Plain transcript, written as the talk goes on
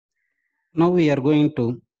Now we are going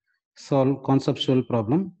to solve conceptual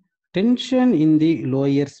problem. Tension in the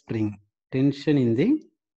lower spring. Tension in the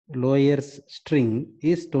lower string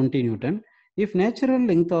is 20 Newton. If natural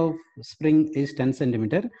length of spring is 10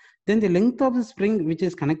 centimeter, then the length of the spring which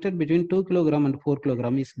is connected between 2 kilogram and 4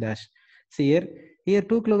 kilogram is dash. See here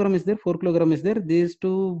 2 kilogram is there, 4 kilogram is there. These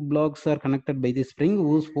two blocks are connected by the spring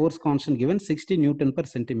whose force constant given 60 Newton per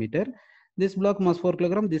centimeter. This block mass 4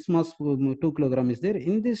 kilogram, this mass 2 kilogram is there.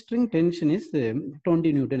 In this string, tension is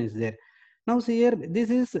 20 Newton is there. Now see here, this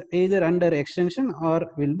is either under extension or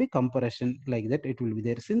will be compression, like that it will be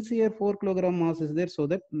there. Since here 4 kilogram mass is there, so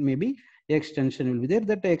that maybe extension will be there.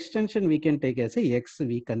 That extension we can take as a x,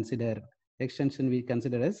 we consider. Extension we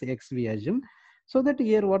consider as x, we assume. So that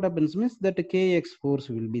here what happens means that kx force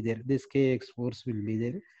will be there. This kx force will be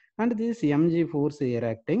there. And this mg force here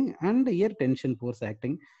acting, and here tension force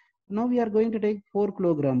acting. Now we are going to take 4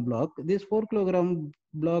 kilogram block. This 4 kilogram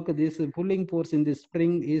block, this pulling force in this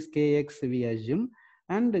spring is kx, we assume.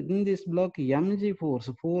 And in this block, mg force,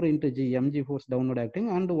 4 into g, mg force downward acting,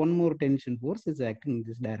 and one more tension force is acting in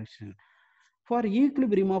this direction. For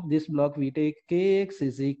equilibrium of this block, we take kx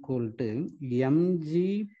is equal to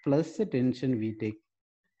mg plus tension we take.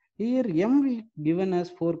 Here m we given as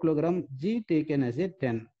 4 kilogram, g taken as a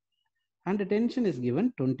 10. And the tension is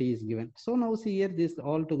given, 20 is given. So now see here, this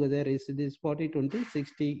all together is this 40, 20,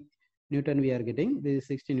 60 Newton we are getting. This is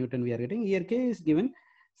 60 Newton we are getting. Here K is given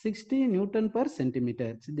 60 Newton per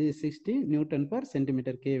centimeter. This is 60 Newton per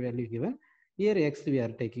centimeter K value given. Here X we are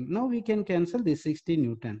taking. Now we can cancel this 60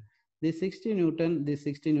 Newton. This 60 Newton, this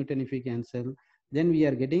 60 Newton if we cancel, then we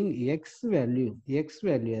are getting X value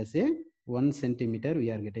as a 1 centimeter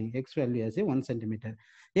we are getting. X value as a 1 centimeter.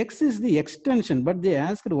 X is the extension, but they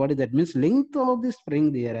asked what is that means length of the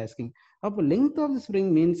spring they are asking. Up length of the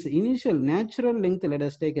spring means initial natural length, let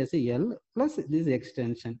us take as a L plus this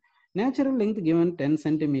extension. Natural length given 10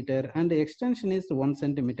 centimeter and the extension is 1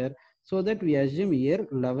 centimeter. So that we assume here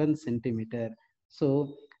 11 centimeter.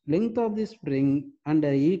 So length of the spring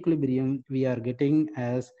under equilibrium we are getting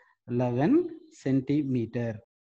as 11 centimeter.